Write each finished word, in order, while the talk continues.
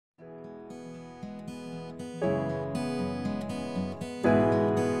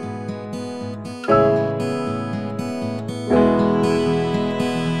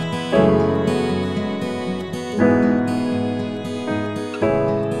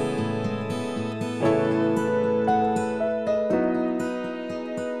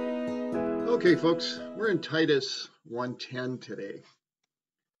Okay, folks, we're in Titus 1:10 today.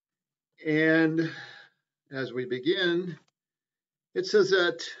 And as we begin, it says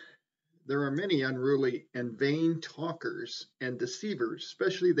that there are many unruly and vain talkers and deceivers,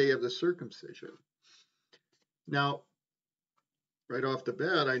 especially they of the circumcision. Now, right off the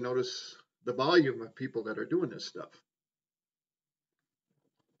bat, I notice the volume of people that are doing this stuff.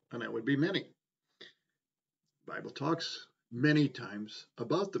 And that would be many. The Bible talks many times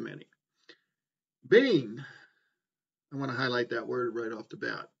about the many. Vain, I want to highlight that word right off the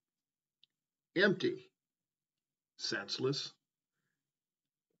bat. Empty, senseless,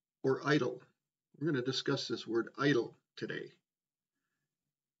 or idle. We're going to discuss this word idle today.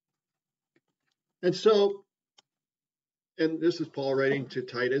 And so, and this is Paul writing to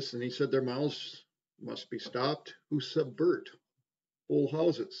Titus, and he said their mouths must be stopped who subvert whole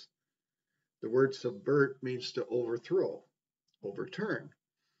houses. The word subvert means to overthrow, overturn.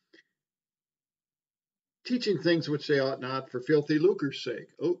 Teaching things which they ought not for filthy lucre's sake.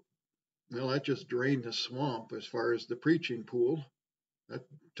 Oh, well, that just drained the swamp as far as the preaching pool. That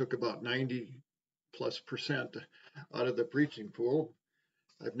took about 90+% out of the preaching pool.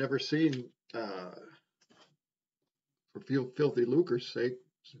 I've never seen, for filthy lucre's sake,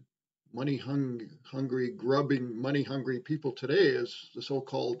 money-hungry, grubbing, money-hungry people today is the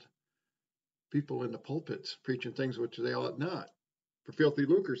so-called people in the pulpits preaching things which they ought not for filthy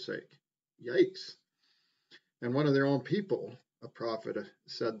lucre's sake. Yikes. And one of their own people, a prophet,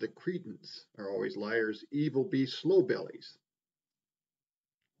 said the Cretans are always liars, evil beasts, slow bellies.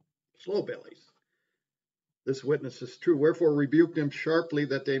 Slow bellies. This witness is true. Wherefore rebuke them sharply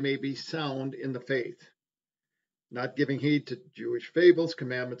that they may be sound in the faith, not giving heed to Jewish fables,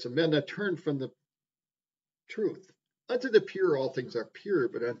 commandments of men that turn from the truth. Unto the pure all things are pure,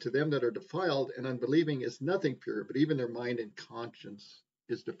 but unto them that are defiled and unbelieving is nothing pure, but even their mind and conscience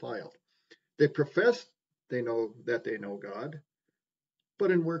is defiled. They profess they know that they know God, but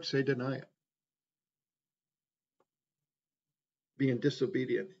in works they deny it. Being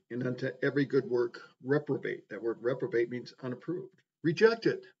disobedient, and unto every good work reprobate. That word reprobate means unapproved.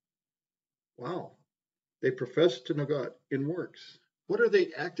 Rejected. Wow. They profess to know God in works. What are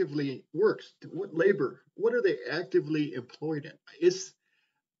they actively works? What labor? What are they actively employed in?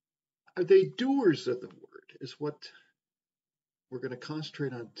 Are they doers of the word? Is what we're going to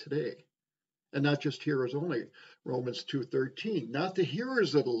concentrate on today. And not just hearers only. Romans 2:13. Not the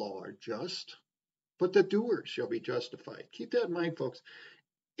hearers of the law are just, but the doers shall be justified. Keep that in mind, folks.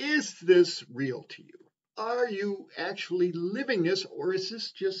 Is this real to you? Are you actually living this, or is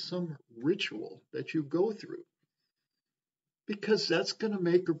this just some ritual that you go through? Because that's going to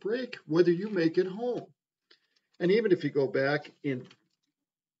make or break whether you make it home. And even if you go back in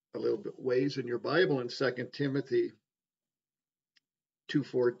a little bit ways in your Bible in 2 Timothy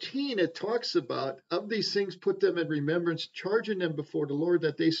 2:14, it talks about, of these things put them in remembrance, charging them before the Lord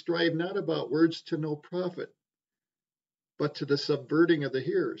that they strive not about words to no profit, but to the subverting of the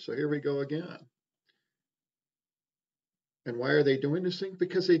hearers. So here we go again. And why are they doing this thing?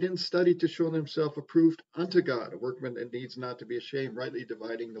 Because they didn't study to show themselves approved unto God, a workman that needs not to be ashamed, rightly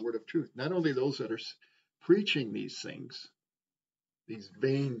dividing the word of truth. Not only those that are preaching these things, these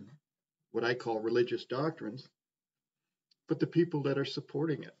vain, what I call religious doctrines, but the people that are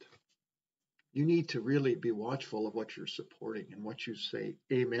supporting it. You need to really be watchful of what you're supporting and what you say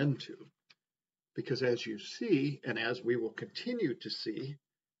amen to. Because as you see, and as we will continue to see,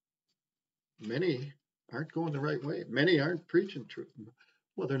 many aren't going the right way. Many aren't preaching truth.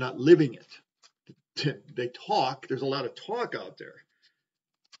 Well, they're not living it. They talk. There's a lot of talk out there.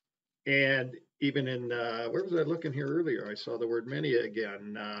 And even in, where was I looking here earlier? I saw the word many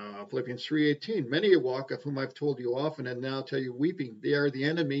again. Philippians 3:18. Many walk, of whom I've told you often, and now tell you weeping. They are the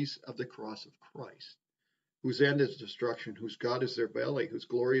enemies of the cross of Christ, whose end is destruction, whose God is their belly, whose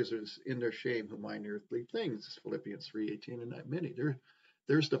glory is in their shame, who mind earthly things. Philippians 3:18, and that many.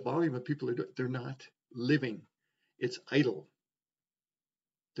 There's the volume of people who do it. They're not living. It's idle.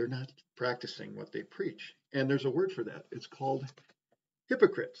 They're not practicing what they preach. And there's a word for that. It's called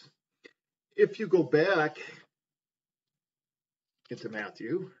hypocrites. If you go back into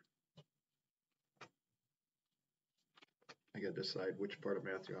Matthew, I got to decide which part of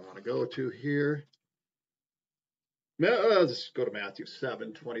Matthew I want to go to here. Let's go to Matthew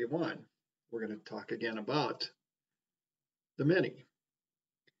 7:21. We're going to talk again about the many.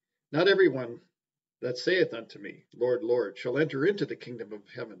 Not everyone that saith unto me, Lord, Lord, shall enter into the kingdom of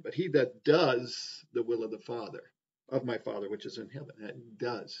heaven, but he that does the will of the Father, of my Father which is in heaven. That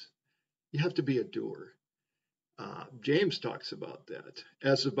does. You have to be a doer. James talks about that.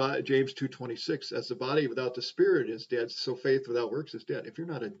 James 2:26, as the body without the spirit is dead, so faith without works is dead. If you're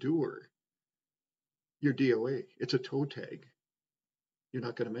not a doer, You're DOA. It's a toe tag. You're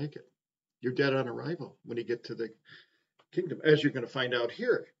not going to make it. You're dead on arrival when you get to the kingdom, as you're going to find out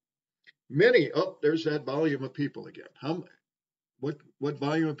here. Many, oh, there's that volume of people again. What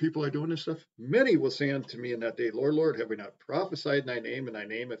volume of people are doing this stuff? Many will say unto me in that day, Lord, Lord, have we not prophesied in thy name, and thy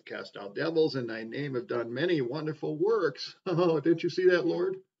name have cast out devils, and thy name have done many wonderful works? Oh, didn't you see that,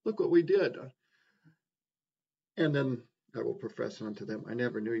 Lord? Look what we did. And then I will profess unto them, I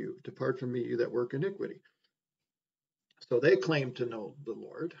never knew you. Depart from me, you that work iniquity. So they claim to know the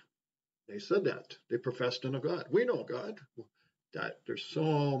Lord. They said that. They professed to know God. We know God. That there's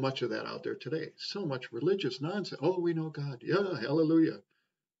so much of that out there today. So much religious nonsense. Oh, we know God. Yeah, hallelujah.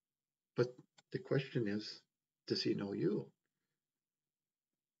 But the question is, does he know you?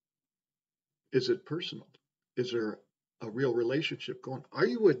 Is it personal? Is there a real relationship going? Are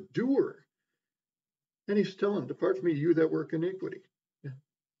you a doer? And he's telling, depart from me, you that work iniquity. Yeah.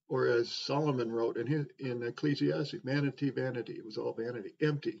 Or as Solomon wrote in Ecclesiastes, vanity, vanity. It was all vanity,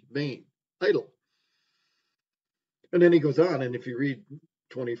 empty, vain, idle. And then he goes on, and if you read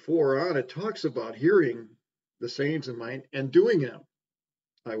 24 on, it talks about hearing the sayings of mine and doing them.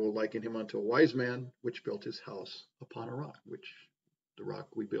 I will liken him unto a wise man which built his house upon a rock, which the rock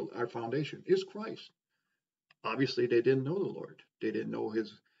we build, our foundation, is Christ. Obviously, they didn't know the Lord. They didn't know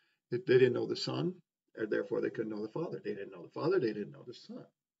the Son, and therefore they couldn't know the Father. They didn't know the Father, they didn't know the Son.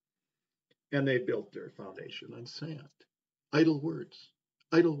 And they built their foundation on sand. Idle words,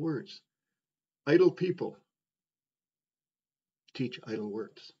 idle words, idle people teach idle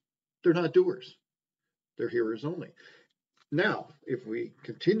words. They're not doers. They're hearers only. Now, if we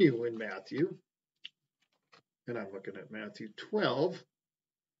continue in Matthew, and I'm looking at Matthew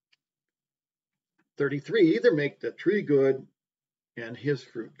 12:33, either make the tree good and his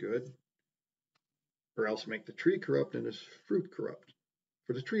fruit good, or else make the tree corrupt and his fruit corrupt.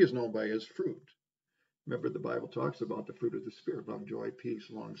 For the tree is known by his fruit. Remember, the Bible talks about the fruit of the Spirit, love, joy, peace,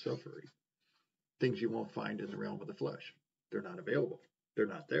 long suffering. Things you won't find in the realm of the flesh. They're not available. They're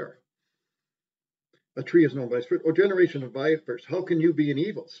not there. A tree is known by its fruit. O generation of vipers, how can you be an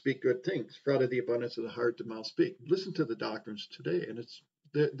evil? Speak good things. For out of the abundance of the heart the mouth speak. Listen to the doctrines today, and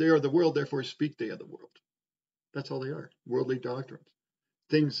they are the world, therefore speak they of the world. That's all they are, worldly doctrines.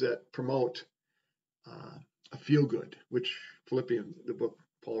 Things that promote a feel good, which the book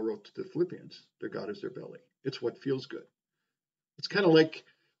Paul wrote to the Philippians, their God is their belly. It's what feels good. It's kind of like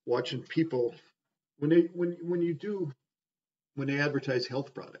watching people when they advertise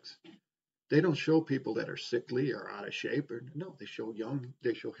health products. They don't show people that are sickly or out of shape. No, they show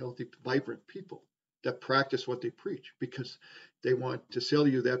healthy, vibrant people that practice what they preach because they want to sell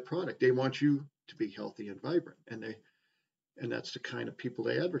you that product. They want you to be healthy and vibrant, and that's the kind of people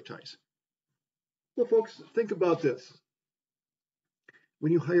they advertise. Well, folks, think about this.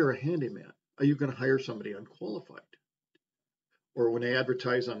 When you hire a handyman, are you going to hire somebody unqualified? Or when they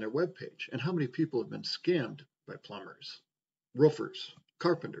advertise on their webpage, and how many people have been scammed by plumbers, roofers,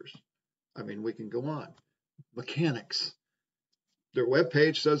 carpenters? I mean, we can go on. Mechanics. Their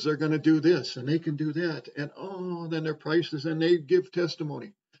webpage says they're going to do this and they can do that. And then their prices, and they give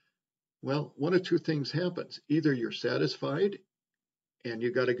testimony. Well, one of two things happens. Either you're satisfied and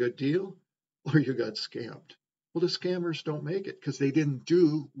you got a good deal, or you got scammed. Well, the scammers don't make it because they didn't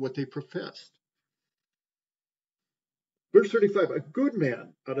do what they professed. Verse 35, a good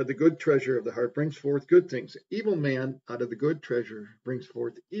man out of the good treasure of the heart brings forth good things. Evil man out of the good treasure brings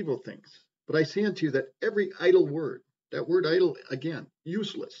forth evil things. But I say unto you that every idle word, that word idle, again,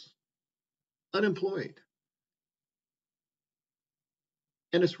 useless, unemployed,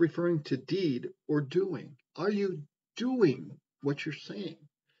 and it's referring to deed or doing. Are you doing what you're saying?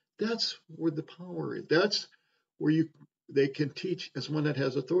 That's where the power is. That's where they can teach as one that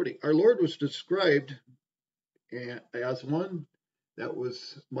has authority. Our Lord was described as one that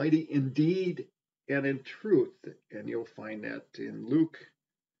was mighty in deed and in truth. And you'll find that in Luke.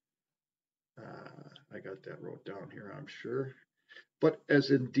 I got that wrote down here, I'm sure. But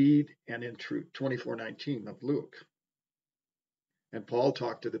as in deed and in truth, 24:19 of Luke. And Paul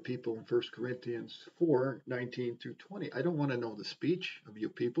talked to the people in 1 Corinthians 4:19 through 20. I don't want to know the speech of you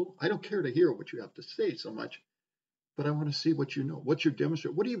people. I don't care to hear what you have to say so much, but I want to see what you know, what you're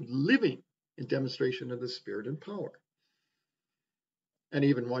demonstrating. What are you living in demonstration of the Spirit and power? And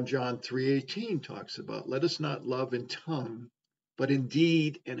even 1 John 3:18 talks about, let us not love in tongue, but in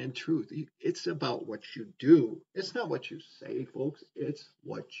deed and in truth. It's about what you do. It's not what you say, folks. It's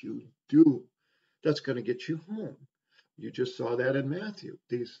what you do. That's going to get you home. You just saw that in Matthew.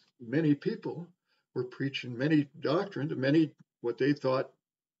 These many people were preaching many doctrines, many what they thought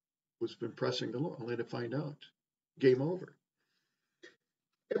was impressing the Lord, only to find out game over.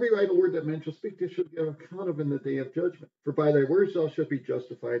 Every idle word that men shall speak, they shall give account of in the day of judgment. For by thy words thou shalt be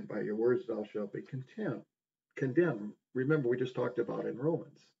justified, by your words thou shalt be condemned. Remember, we just talked about in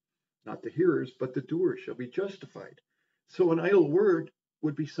Romans. Not the hearers, but the doers shall be justified. So an idle word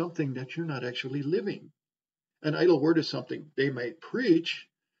would be something that you're not actually living. An idle word is something they might preach,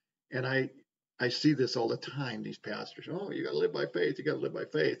 and I see this all the time, these pastors. Oh, you got to live by faith, you got to live by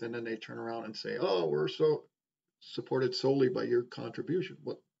faith. And then they turn around and say, oh, we're so supported solely by your contribution.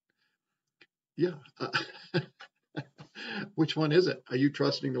 Well, yeah. Which one is it? Are you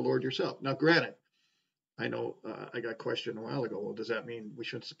trusting the Lord yourself? Now, granted, I know I got questioned a while ago. Well, does that mean we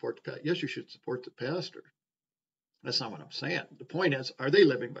shouldn't support the pastor? Yes, you should support the pastor. That's not what I'm saying. The point is, are they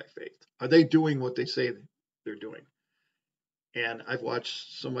living by faith? Are they doing what they say they're doing? And I've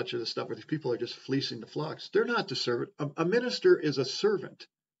watched so much of this stuff where these people are just fleecing the flocks. They're not the servant. A minister is a servant,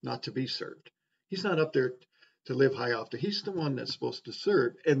 not to be served. He's not up there to live high off. He's the one that's supposed to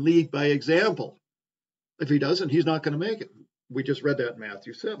serve and lead by example. If he doesn't, he's not going to make it. We just read that in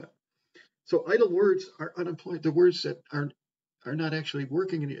Matthew 7. So idle words are unemployed. The words that are not actually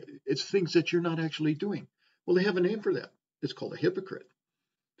working. It's things that you're not actually doing. Well, they have a name for that. It's called a hypocrite.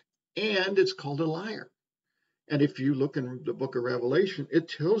 And it's called a liar. And if you look in the book of Revelation, it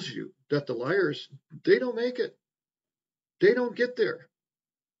tells you that the liars, they don't make it. They don't get there.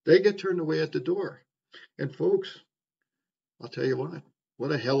 They get turned away at the door. And folks, I'll tell you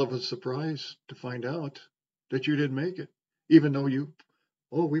what a hell of a surprise to find out that you didn't make it. Even though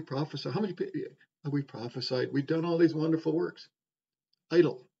we prophesied. How many people? We prophesied. We've done all these wonderful works.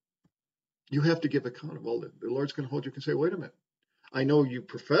 Idle. You have to give account. Well, the Lord's going to hold you and say, wait a minute. I know you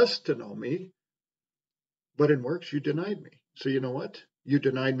profess to know me, but in works you denied me. So you know what? You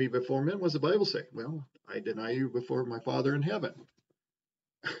denied me before men. What does the Bible say? Well, I deny you before my Father in heaven.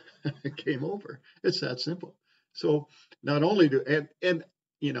 It came over. It's that simple. So not only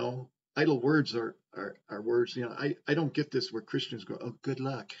idle words are words. I don't get this where Christians go, oh, good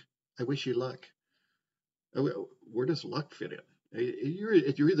luck. I wish you luck. Where does luck fit in? You're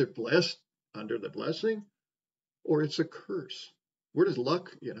either blessed under the blessing or it's a curse. Where does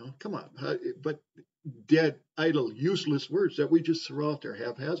luck, come on. But dead, idle, useless words that we just throw out there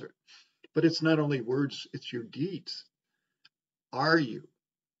haphazard. But it's not only words, it's your deeds. Are you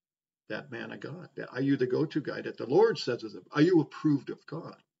that man of God? Are you the go-to guy that the Lord says is? Are you approved of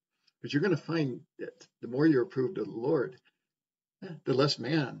God? Because you're going to find that the more you're approved of the Lord, the less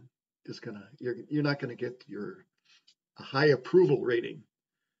man is you're not going to get a high approval rating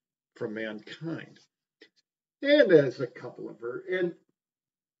from mankind. And there's a couple of and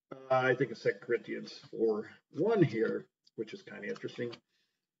I think it's 2 Corinthians 4:1 here, which is kind of interesting.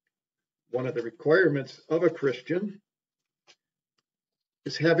 One of the requirements of a Christian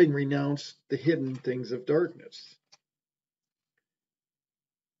is having renounced the hidden things of darkness.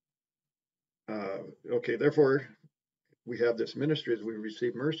 Therefore, we have this ministry as we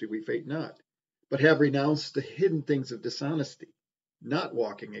receive mercy, we faint not, but have renounced the hidden things of dishonesty, not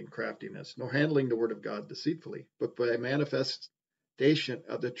walking in craftiness, nor handling the word of God deceitfully, but by manifestation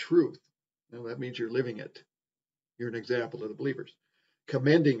of the truth. Now, that means you're living it. You're an example of the believers.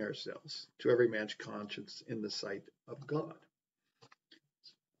 Commending ourselves to every man's conscience in the sight of God.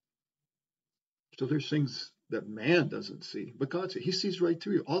 So there's things that man doesn't see, but God sees. He sees right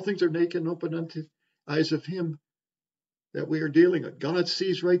through you. All things are naked and open unto the eyes of him that we are dealing with. God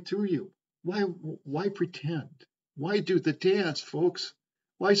sees right through you. Why pretend? Why do the dance, folks?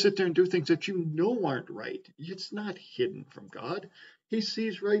 Why sit there and do things that you know aren't right? It's not hidden from God. He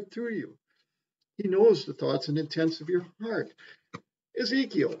sees right through you. He knows the thoughts and intents of your heart.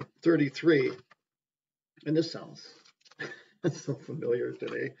 Ezekiel 33, and this sounds so familiar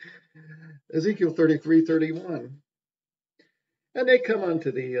today. Ezekiel 33:31. And they come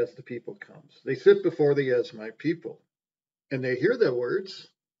unto thee as the people comes. They sit before thee as my people. And they hear the words.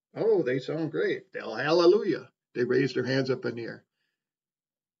 Oh, they sound great. They'll hallelujah. They raise their hands up in the air.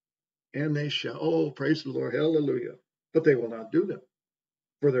 And they shout, oh, praise the Lord, hallelujah. But they will not do them.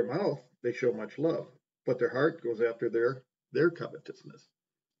 For their mouth they show much love, but their heart goes after their covetousness.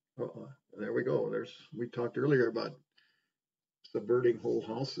 There we go. We talked earlier about subverting whole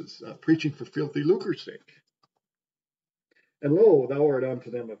houses, preaching for filthy lucre's sake. And lo, thou art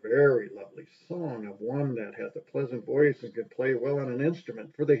unto them a very lovely song of one that hath a pleasant voice and can play well on an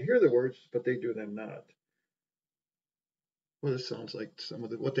instrument. For they hear the words, but they do them not. Well, this sounds like some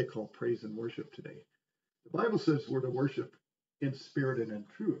of what they call praise and worship today. The Bible says we're to worship in spirit and in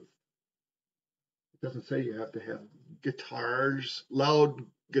truth. It doesn't say you have to have loud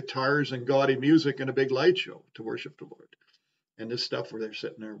guitars and gaudy music and a big light show to worship the Lord. And this stuff where they're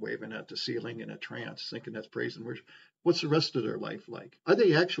sitting there waving at the ceiling in a trance, thinking that's praise and worship. What's the rest of their life like? Are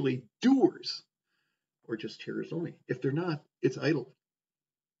they actually doers or just hearers only? If they're not, it's idle.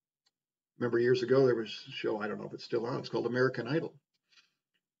 Remember years ago, there was a show, I don't know if it's still on, it's called American Idol,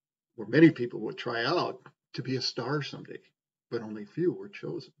 where many people would try out to be a star someday, but only few were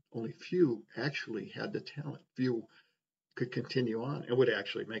chosen. Only few actually had the talent. Few could continue on and would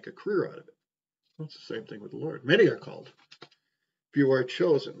actually make a career out of it. Well, it's the same thing with the Lord. Many are called, few are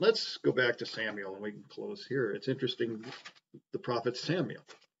chosen. Let's go back to Samuel and we can close here. It's interesting, the prophet Samuel,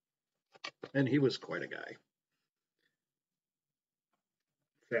 and he was quite a guy.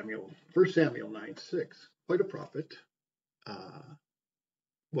 1 Samuel 9:6, quite a prophet,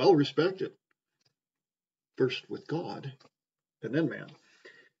 well respected, first with God and then man.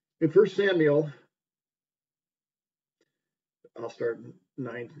 In 1 Samuel, I'll start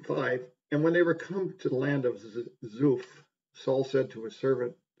 9:5, and when they were come to the land of Zuph, Saul said to his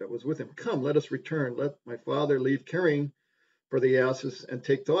servant that was with him, come, let us return. Let my father leave caring for the asses and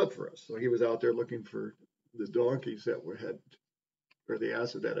take thought for us. So he was out there looking for the donkeys that had, or the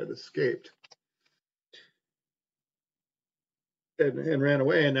asses that had escaped, and ran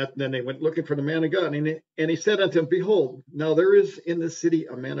away. And then they went looking for the man of God. And he said unto him, behold, now there is in the city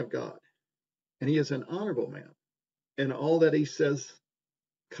a man of God, and he is an honorable man, and all that he says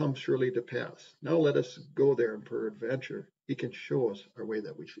comes surely to pass. Now let us go there, and peradventure he can show us our way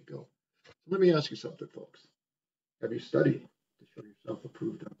that we should go. So let me ask you something, folks. Have you studied to show yourself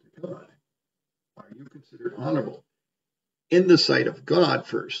approved unto God? Are you considered honorable in the sight of God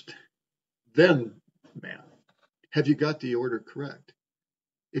first, then man? Have you got the order correct?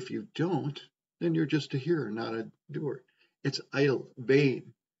 If you don't, then you're just a hearer, not a doer. It's idle,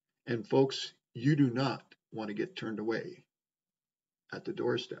 vain. And folks, you do not want to get turned away at the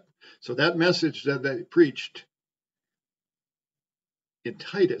doorstep. So that message that they preached in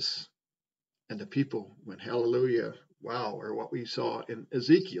Titus, and the people went, hallelujah, wow, or what we saw in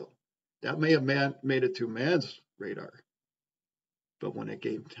Ezekiel, that may have made it to man's radar. But when it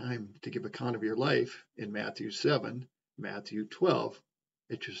came time to give account of your life in Matthew 7, Matthew 12,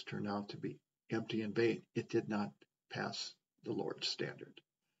 it just turned out to be empty and vain. It did not pass the Lord's standard.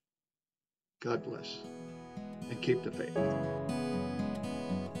 God bless and keep the faith.